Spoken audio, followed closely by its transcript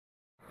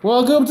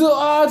Welcome to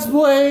Auts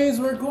Plays.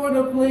 We're going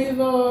to play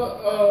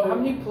the. How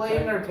many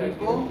playing are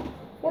people?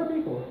 4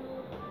 people.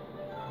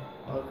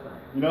 Okay.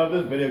 You know, if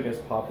this video gets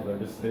popular,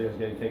 this video is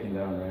getting taken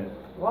down, right?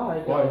 Why?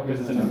 Why? Because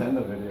it's a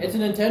Nintendo video. It's a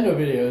Nintendo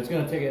video. It's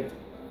gonna take it.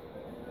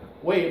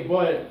 Wait,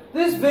 but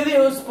This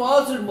video is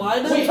sponsored by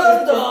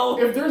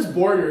Nintendo. if there's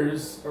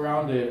borders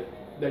around it,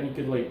 then you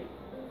could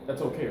that's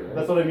okay, right?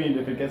 That's what I mean.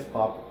 If it gets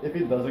if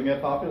it doesn't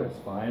get popular, it's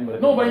fine. But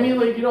if No, but I mean,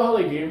 you know how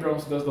Game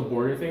Grumps does the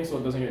border thing, so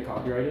it doesn't get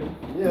copyrighted.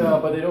 Yeah,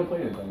 but they don't play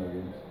Nintendo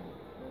games.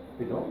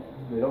 They don't.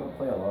 They don't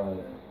play a lot.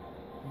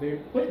 They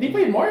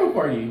played Mario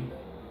Party.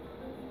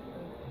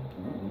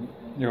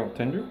 Yo,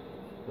 Tinder?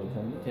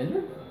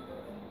 Tinder?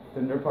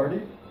 Tinder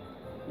party?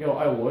 Yo,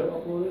 I would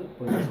upload it,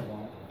 but it doesn't want.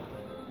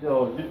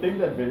 Yo, you think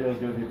that video is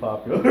gonna be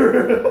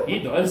popular? He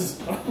does.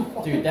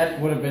 Dude, that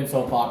would have been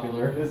so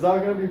popular. It's not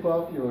gonna be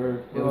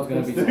popular. It was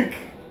gonna be. Stick.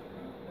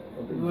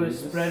 We would have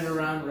spread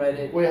around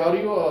Reddit. Wait, how do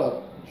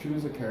you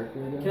choose a character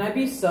again? Can I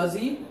be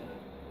Suzzy?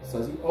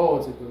 Suzzy? Oh,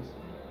 it's like this.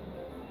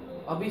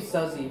 I'll be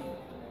Suzzy.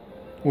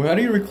 Well, how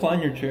do you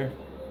recline your chair?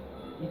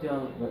 You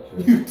don't. Not sure.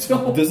 You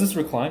don't. Does this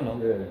recline now?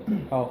 Yeah.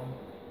 How?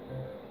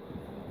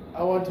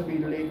 I want to be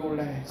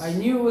Legolas. I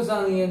knew it was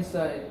on the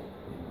inside.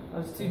 I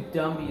was too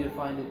dumby to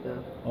find it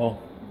though. Oh.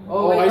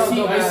 Oh, wait, I no, see.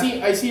 go I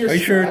back. see your. Are you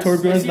sure stats.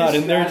 Torbjorn's I see your not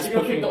in there? stats. Just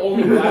You're gonna pushing- pick the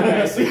only black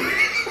guy I see.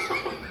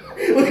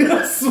 Look at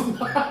that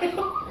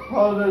smile.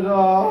 Hold the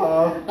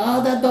door.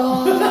 Hold the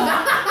door.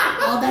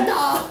 Hold the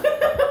door.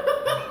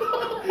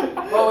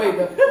 Oh wait,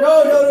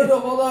 no,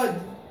 hold on.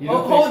 You Oh,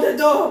 don't hold the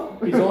door.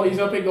 He's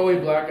gonna pick the only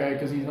black guy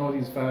because he knows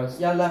he's fast.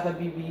 Yalla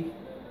habibi.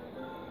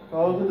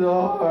 Hold the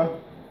door.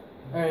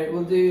 Alright,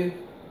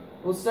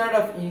 we'll start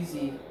off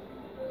easy.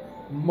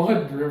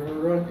 Mud River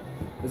Run.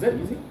 Is that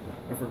easy?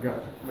 I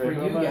forgot. For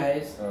you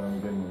guys.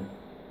 Good one.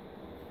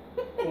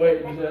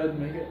 Wait, you said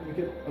make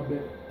it a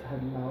bit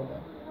louder.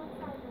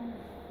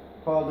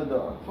 Hold the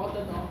door. Hold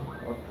the door.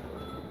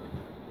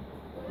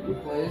 Can you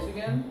play this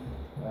again?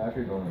 I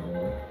actually don't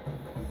remember.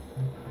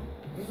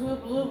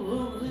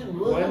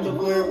 When the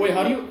player. Wait,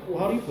 how do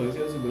you play this?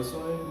 Is it this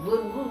way?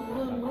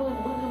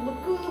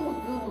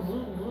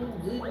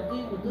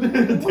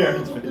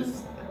 Darren's face.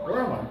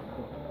 Where am I?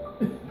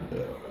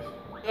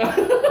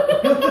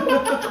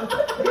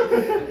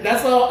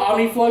 That's how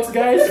Omniflux,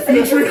 guys,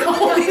 featuring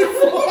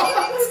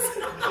Omniflux.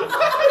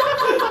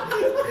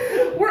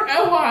 Where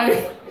am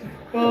I?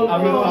 Oh,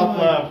 I'm in the top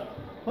left.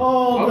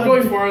 I'm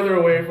going farther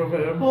away from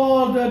him.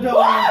 Hold the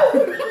door.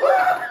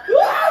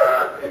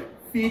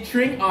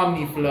 Featuring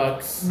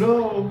Omniflux.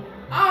 No.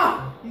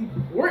 Ah!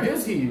 Where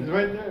is he? He's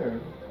right there.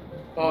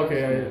 Oh,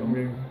 okay, I'm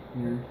getting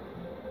here.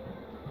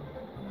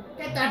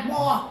 Get that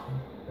ball!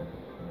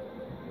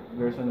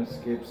 There's an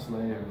escaped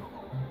slave.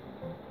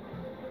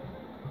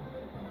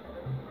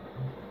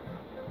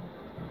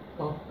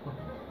 Oh.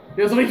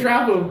 Yo, somebody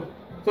trap him!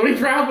 Somebody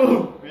trap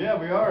him! Yeah,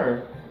 we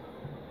are.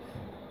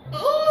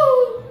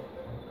 Oh!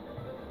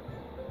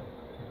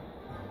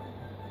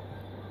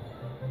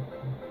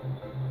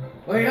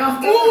 Wait,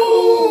 off the.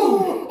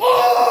 Oh!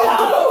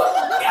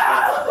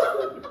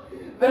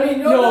 I mean,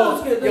 no, that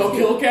was good. That Yo, was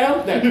kill good.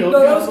 cam? That kill No,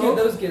 cam? that was good.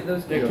 That was good. That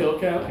was That good. kill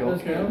cam? Kill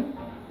cam?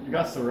 You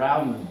got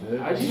surrounded,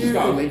 dude. I just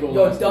got legal.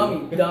 Yo,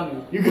 dummy.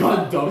 You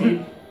got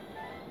dummy.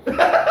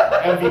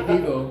 MVP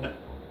though.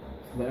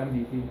 The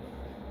MVP.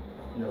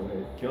 Yo,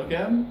 wait. Kill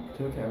cam?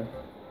 Kill cam.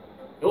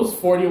 It was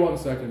 41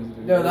 seconds,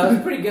 dude. Yo, that was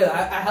pretty good.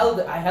 I held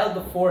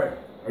the fort.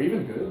 Are you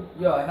even good?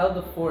 Yo, I held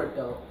the fort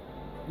though.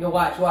 Yo,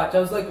 watch. I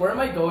was like, where am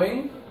I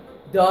going?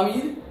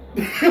 Dummied.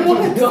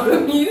 Dummied.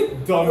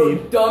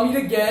 Dummied. Dummied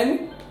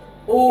again.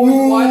 Oh,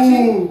 you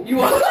watching? You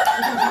watch?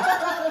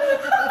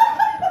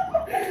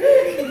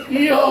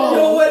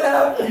 Yo, what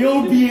happened?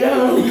 Yo,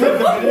 BM. Cut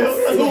the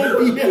video. Yo,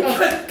 BM.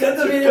 Cut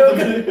the video.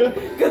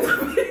 Cut the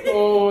video.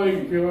 Oh my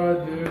god,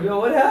 dude. Yo,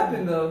 what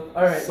happened though?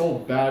 All right. So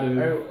bad, dude.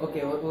 All right.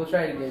 Okay, we'll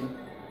try it again.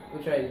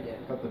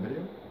 Cut the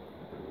video?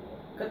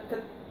 Cut.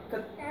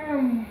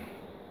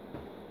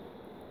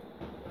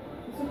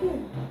 It's okay.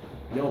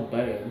 Yo,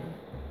 bad.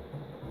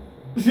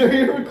 Are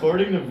you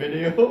recording the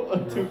video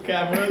on 2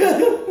 cameras?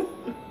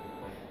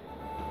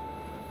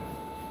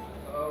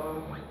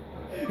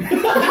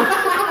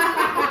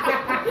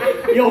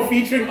 Yo,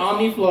 featuring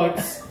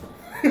Omniflux.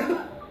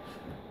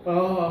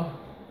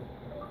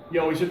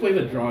 Yo, we should play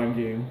the drawing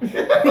game.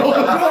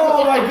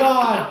 Oh my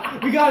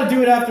god! We gotta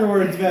do it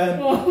afterwards, man.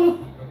 Oh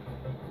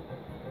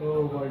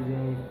my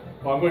god.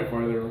 Oh, I'm going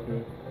farther,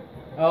 okay.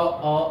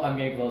 Oh, I'm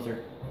getting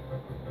closer.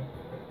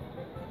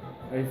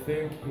 I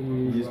think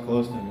He's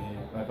close to me.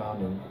 I found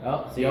him.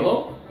 Oh, see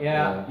Yellow?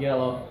 Yeah,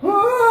 yellow.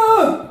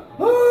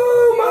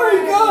 Oh my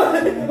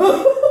god!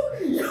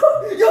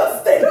 Yo,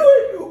 stay away!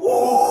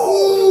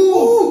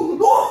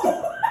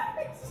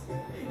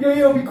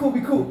 Yo, be cool.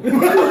 Be cool. Yo,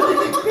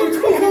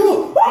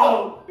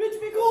 Bitch,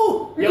 be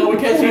cool. yo, we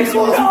can't chase you.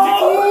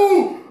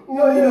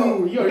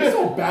 Yo, Yo, you're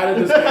so bad at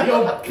this game.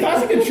 Yo,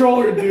 pass the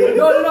controller, dude.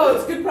 No,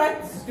 it's good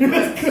practice.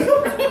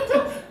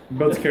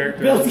 Builds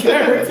character. Builds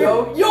character.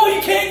 Yo,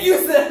 you can't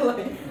use that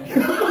like.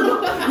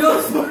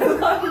 Yo, smart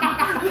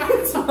line.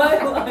 It's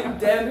my line,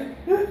 damn it.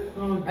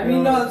 Oh, I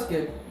mean, God. no, that's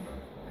good.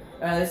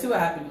 Alright, let's see what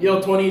happens.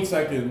 Yo, 28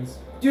 seconds.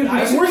 Dude, I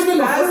That's should worse be than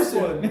the faster. first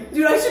one.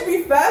 Dude, I should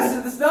be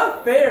faster. That's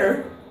not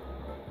fair.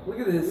 Look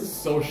at This is this.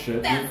 so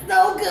shit. Dude.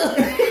 no good.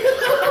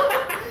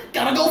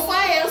 Gotta go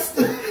fast.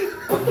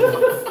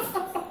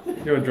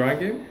 Yo, a drawing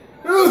game?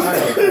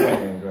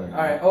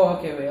 Alright, oh,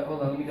 okay, wait,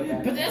 hold on, let me go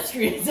back.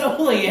 Pedestrians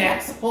only,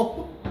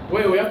 asshole.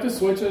 Wait, we have to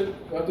switch it.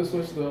 We have to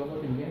switch the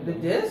fucking game. The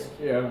disc?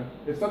 Yeah,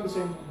 it's not the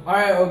same.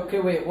 Alright, okay,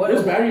 wait, what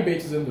There's is battery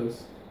bases in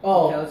this.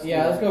 Oh, Okay, let's do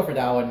yeah, that. let's go for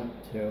that one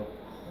too.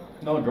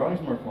 No,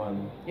 drawing's more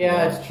fun.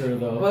 Yeah, it's true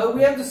though. Well,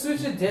 we have to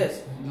switch the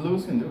disc.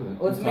 Lewis can do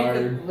it. Let's I'm make it.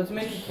 tired. Let's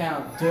make it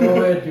count.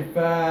 Do it, you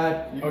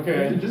fat.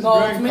 Okay. You just No,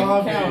 let's drink make it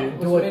coffee.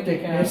 count. Do Let's it, make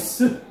it count.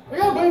 thickness. I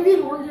got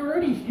baby. We're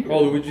already here.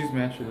 Oh, Luigi's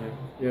Mansion.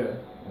 Yeah. Yeah.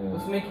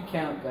 Let's make it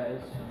count,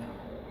 guys.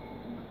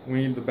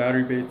 We need the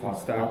battery baits and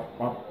staff.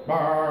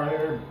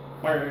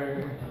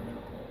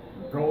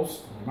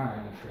 Ghost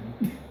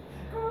Mansion.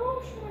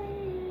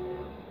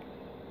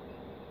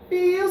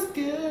 Feels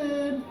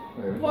good.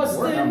 Wait, What's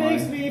where that am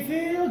makes I? me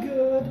feel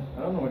good?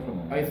 I don't know which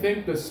one. I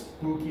think the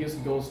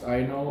spookiest ghost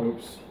I know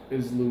Oops.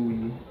 is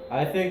Louis.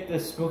 I think the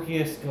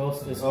spookiest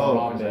ghost is Oh,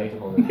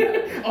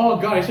 Harambe. Oh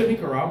god, I should be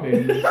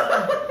Karambe.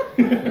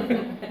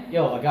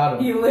 Yo, I got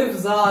him. He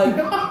lives on.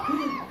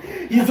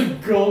 He's a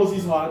ghost.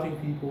 He's haunting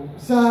people.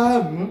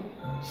 Sam.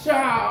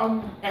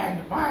 Sham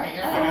and my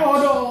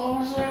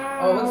oh,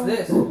 Oh, what's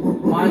this?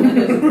 Mine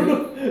is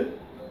roof.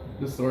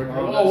 The sword. Oh,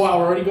 Oh, that's- wow,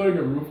 we're already going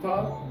to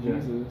rooftop. Yeah.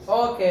 Jesus.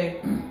 Oh, okay.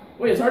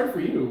 Wait, it's hard for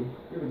you.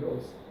 You're the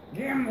ghost.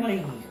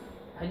 Gambling.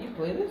 How do you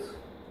play this?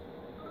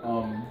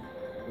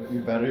 You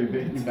battery You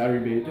bait. battery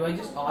bait. Do I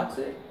just auts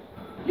it?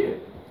 Yeah.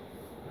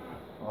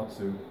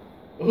 Atsu.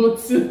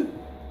 Otsu.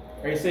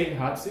 Are you saying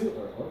Hatsu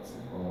or Otsu?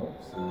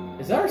 Atsu.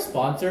 Is that our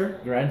sponsor?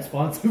 Grand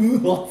sponsor?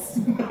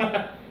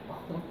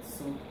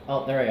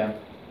 Oh, there I am.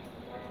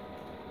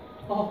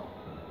 Oh.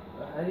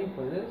 How do you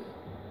play this?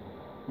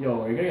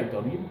 Yo, are you gonna get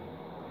W?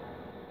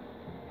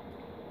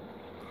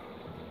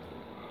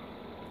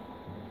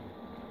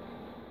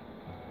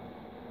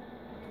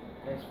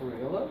 That's for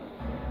real though?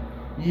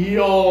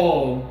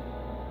 Yo.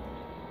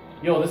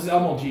 Yo, this is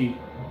MLG.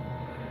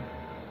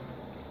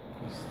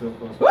 He's still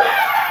close.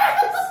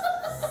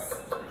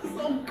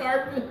 So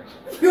garbage.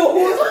 Yo,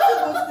 what's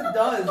supposed to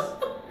does?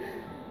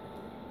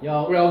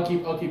 Yo, Wait,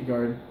 I'll keep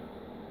guard.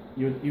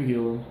 You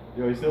heal him.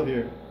 Yo, he's still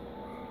here.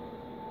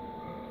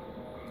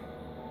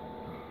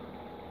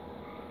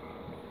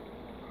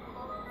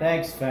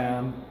 thanks,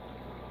 fam.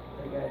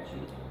 I got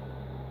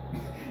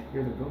you.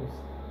 You're the ghost.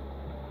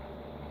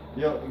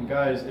 Yo,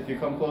 guys, if you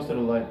come close to the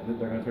light,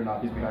 they're gonna turn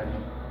off. He's behind you.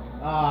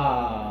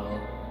 Ah.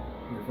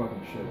 You're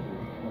fucking shit,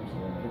 dude. I'm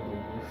sorry.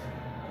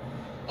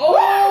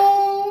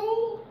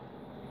 Oh!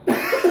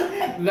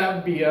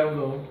 That BM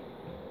though.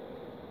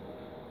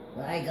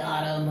 I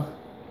got him.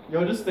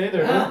 Yo, just stay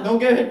there. Don't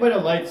get hit by the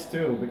lights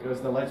too, because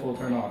the lights will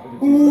turn off. If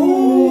it's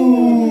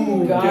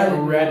Ooh, Get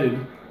God.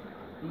 redded.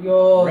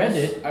 Yo.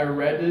 Reddit? I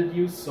redded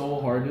you so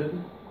harded.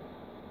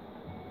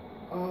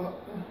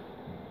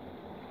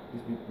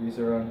 He's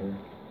around here.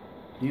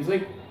 He's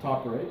like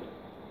top right.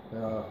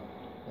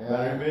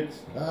 Battery baits.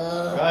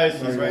 Guys,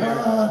 he's right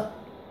here.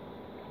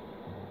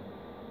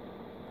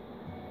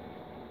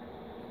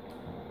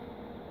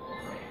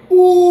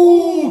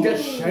 Ooh, get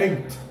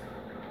shanked.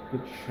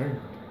 Get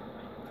shanked.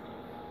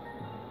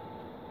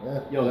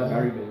 Yo, that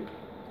battery bait.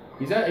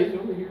 He's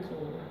over here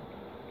somewhere.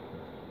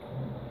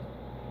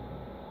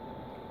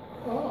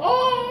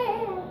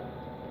 Oh!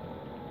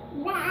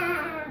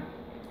 Wah!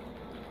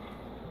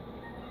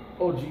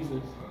 Oh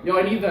Jesus. Yo,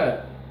 I need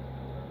that.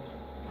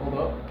 Hold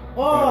up.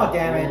 Oh,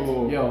 damn it.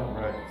 Oh, Yo.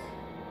 Right.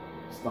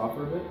 Stop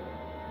for a bit.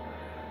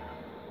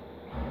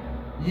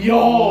 Yo!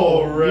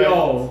 Oh, right.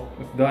 Yo!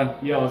 It's done.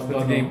 Yo, it's That's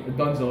done. a game. It's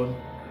done zone.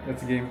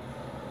 That's a game.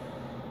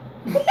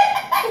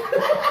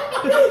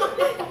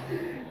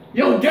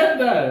 Yo, get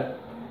that!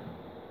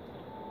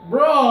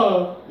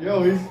 Bruh!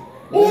 Yo, he's.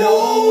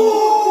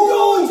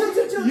 Oh!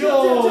 Yo! Yo,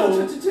 get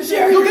him!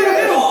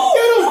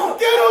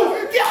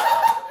 Get him!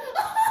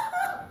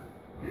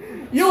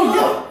 Yo,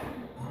 yo!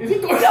 Is he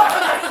going?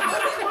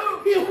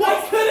 He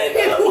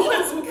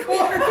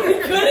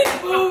couldn't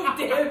move,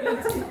 damn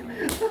it.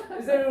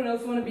 Does anyone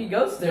else want to be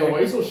ghosted? Yo, why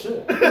are you so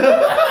shit?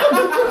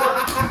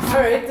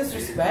 Alright,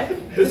 disrespect.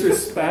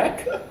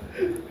 Disrespect?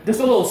 Just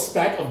a little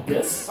speck of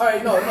this?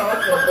 Alright, no,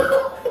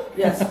 okay.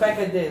 Yeah, spec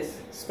of this.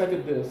 Speck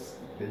of this.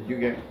 Did you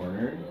get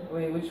cornered?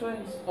 Wait, which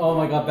one's? Oh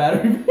my god,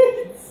 battery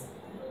baits.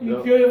 You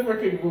Yep. couldn't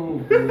freaking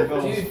move, dude. That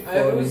was Dude, funny.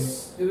 it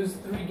was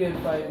 3 good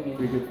 5 me.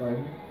 Pretty good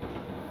find.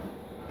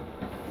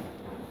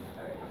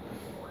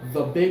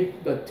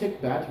 The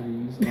tick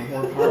batteries are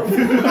more powerful.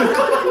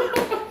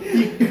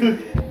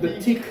 the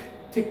tick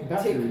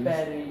batteries. Tick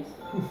batteries.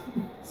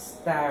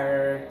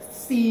 Star.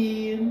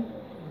 Scene.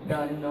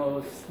 Don't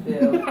know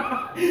still.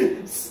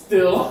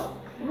 Still.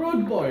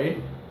 Road boy.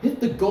 Hit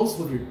the ghost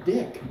with your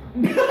dick.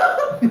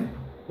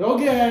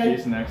 Okay.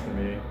 He's next to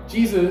me.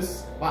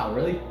 Jesus. Wow,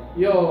 really?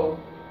 Yo.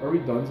 Are we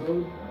done,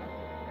 so?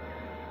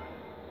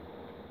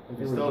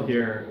 He's still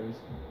here.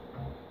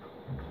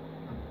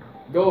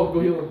 Go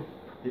heal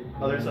him.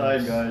 Other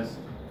side, guys.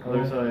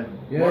 Other side.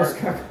 Yes,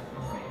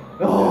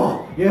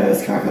 oh,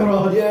 yes,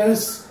 Kakarot.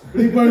 Yes!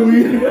 Take my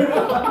weed!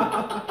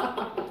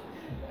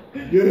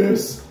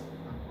 Yes!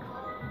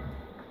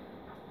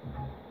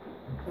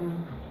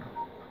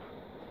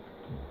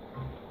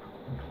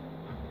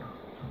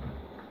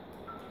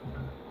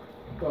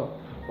 Oh,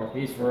 fuck.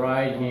 He's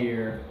right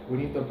here. We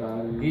need the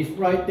battery. He's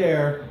right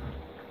there.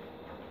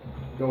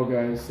 Go,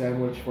 guys.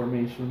 Sandwich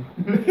formation.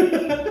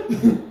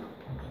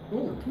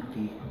 Oh,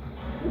 Tookie.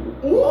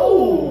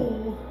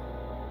 Oh!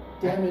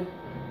 Damn it.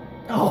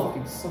 Oh,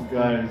 Fucking suck.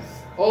 Guys.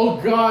 Oh,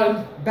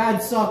 God!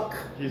 bad suck.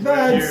 He's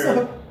Bad right here.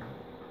 suck.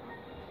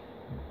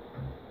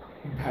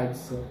 Bad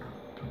suck.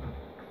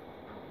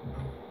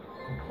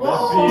 The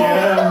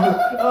PM.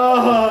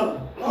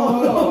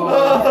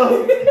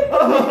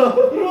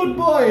 Good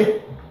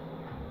boy.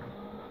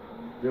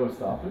 Yo,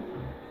 stop it.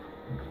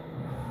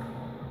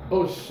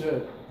 Oh,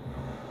 shit.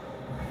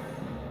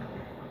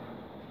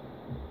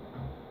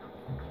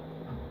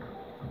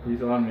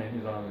 He's on me.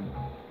 He's on me.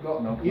 No,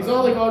 Nope, he's not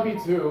on like really. on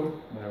me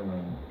too. Never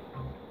mind.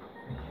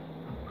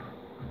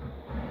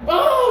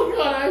 Oh,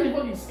 God, that actually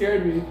fucking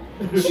scared me.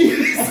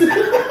 Jeez.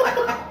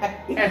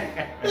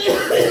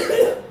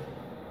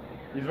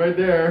 He's right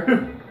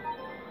there.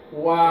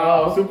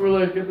 Wow. Oh, super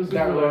leg. Get the That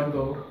super run leg.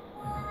 though.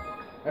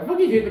 I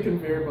fucking hate the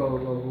conveyor belt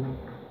level.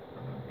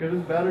 Get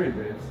his battery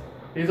base.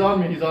 He's on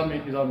me. He's on me.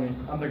 He's on me.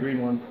 I'm the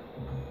green one.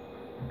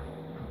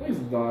 No, he's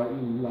not, you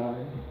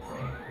lie.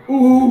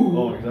 Ooh!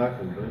 Oh,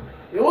 exactly, dude.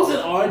 It wasn't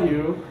on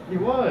you. He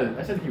was.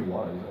 I said he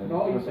was.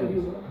 No, you said he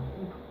was on.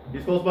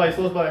 He's close by. He's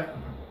close by.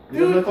 He's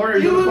Dude, in the corner.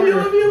 He's in the corner.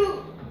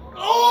 you.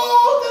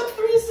 Oh, that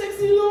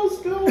 360 low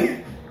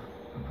scope.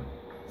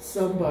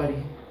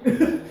 Somebody.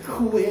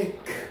 Quick.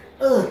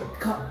 Ugh,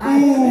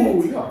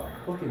 Ooh, you got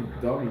fucking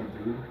dummy,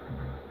 dude.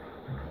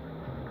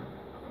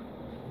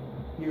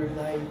 Your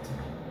light.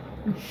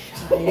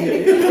 Shine.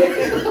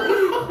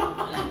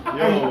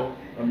 Yo,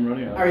 I'm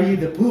running out. Are you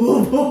the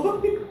pool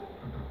boy?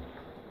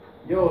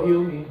 Yo,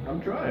 heal me.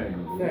 I'm trying.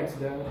 Thanks,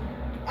 Dad.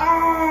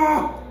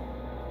 Ah!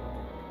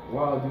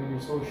 Wow, dude, you're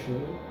so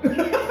shit.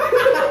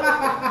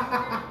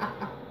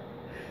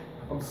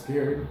 I'm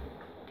scared.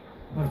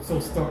 I'm so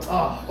stuck.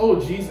 Ah, oh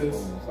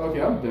Jesus.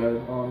 Okay, I'm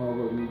dead. Oh no,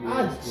 but we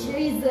Ah,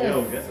 Jesus.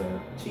 Yo, get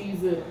that.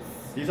 Jesus.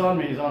 He's on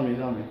me. He's on me.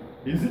 He's on me.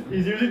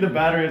 He's using the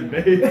battery as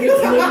bait.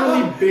 It's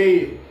literally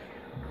bait.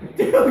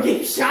 Dude,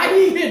 keep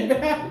shining it,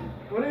 man.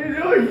 What are you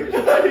doing? You're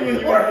shining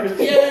and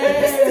you're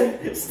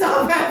Yeah.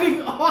 Stop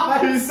having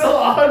odds. He's still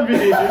on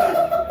me.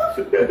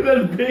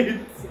 That's bait.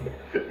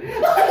 He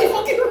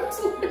fucking runs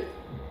away.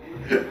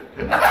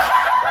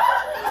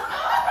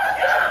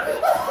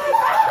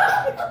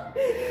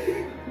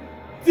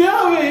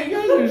 Damn it, you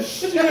guys are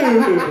shit.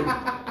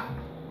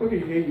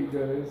 Fucking hate you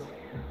guys.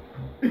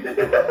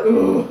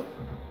 Ugh.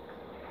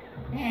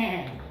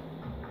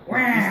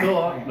 He's still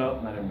on.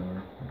 Nope, not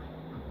anymore.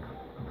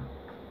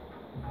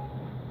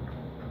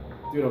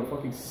 Dude, I'm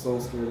fucking so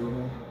scared right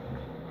now.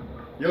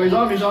 Yo, he's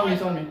on me. He's on me.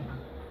 He's on me.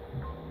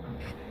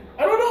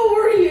 I don't know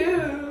where he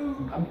is.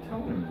 I'm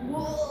telling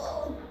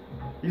you.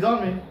 He's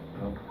on me.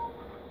 Nope.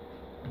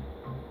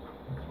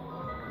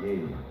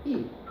 Yeah.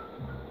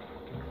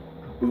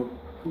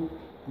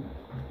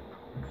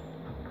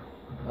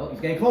 Oh, he's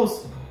getting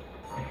close.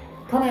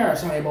 Come here,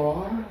 sonny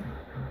boy.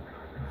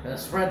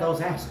 Let's spread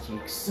those ass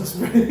cheeks.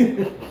 Spread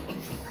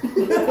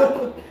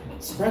Oh,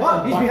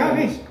 them he's behind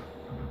me. buttholes.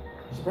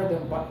 Spread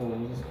them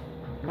buttholes.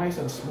 Nice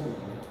and smooth.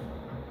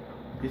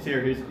 He's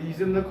here.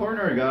 He's in the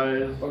corner,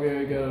 guys.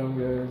 Okay, get him,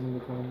 guys, in the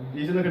corner.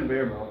 He's in the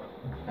conveyor belt.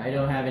 I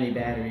don't have any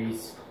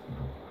batteries.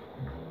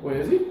 Wait,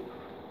 is he?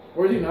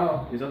 Where is he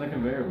now? He's on the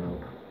conveyor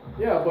belt.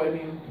 Yeah, but I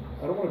mean,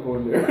 I don't want to go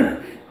in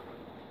there.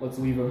 Let's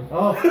leave him.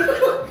 Oh.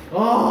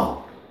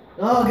 Oh.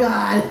 Oh,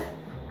 God.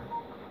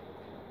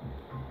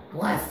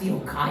 Bless you,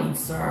 kind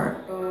sir.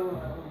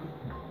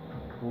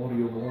 What are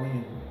you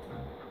going?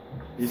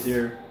 He's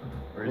here.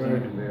 Or he's on the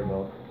Where? conveyor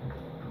belt.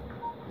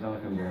 He's on the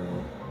conveyor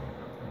belt.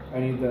 I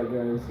need that,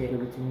 guys. Yeah.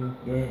 Give it to me.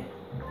 Yeah.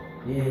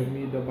 I Yeah.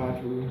 need the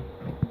battery.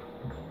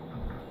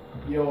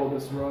 Yo,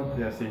 this run.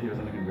 Yeah, see, he was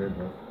on the conveyor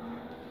belt.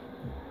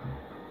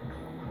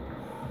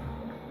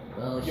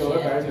 Oh, Yo,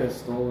 that guy's shit. got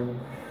stolen.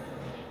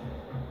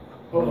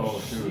 Oh, Oh,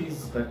 shoot.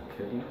 jeez. That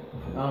kid.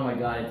 Oh, my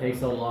God. It takes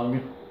so long.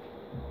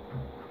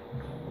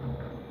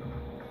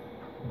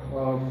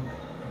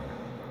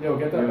 Yo,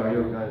 get that Yo,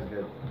 battery. guys,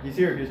 get. He's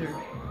here. He's here.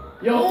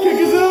 Yo, kick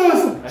his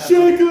ass!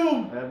 Shake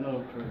him! I have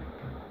no choice.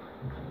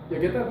 Yo,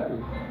 get that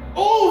battery.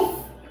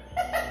 Oh!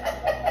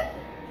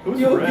 Who's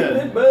Yo, red? get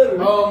that better.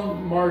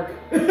 Mark.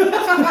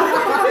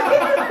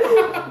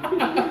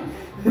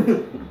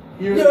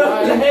 You're Yo,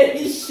 lying.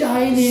 He's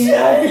shining.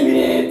 Shine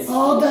it!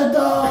 Oh, the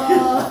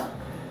dog.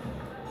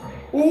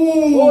 Ooh!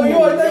 Oh,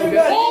 yo, I thought you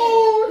got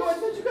Oh! Yo, I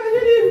thought you got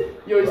hit him!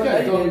 Yo, he's got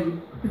Okay.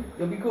 dummy.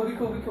 Yo, be cool, be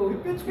cool, be cool.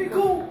 Bitch, be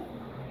cool.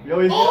 Yo,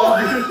 he's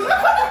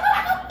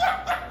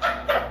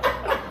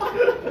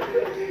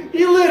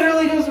He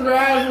literally just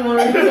ran for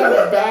it. He's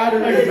got a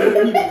battery,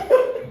 dude.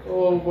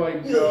 Oh Oh my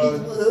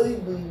god.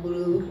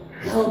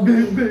 Help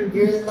me,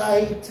 your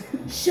light,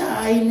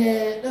 shine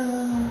it.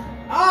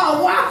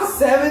 Oh wow!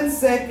 7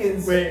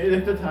 seconds. Wait,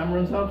 if the time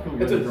runs out,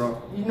 we'll It's get a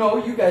draw. You know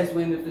you guys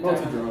win if the Oh,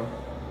 it's a time. draw.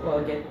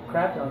 Well, get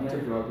crapped on It's a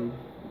then. draw, dude.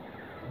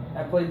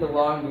 I played the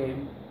long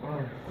game.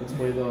 Let's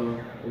play the.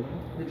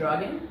 The draw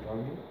game?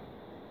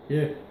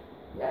 Yeah.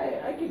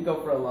 Yeah, I could go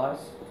for a loss.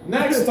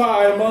 Next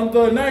time on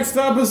the next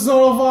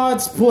episode of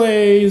Auts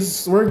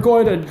Plays, we're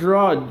going to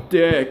draw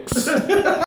dicks.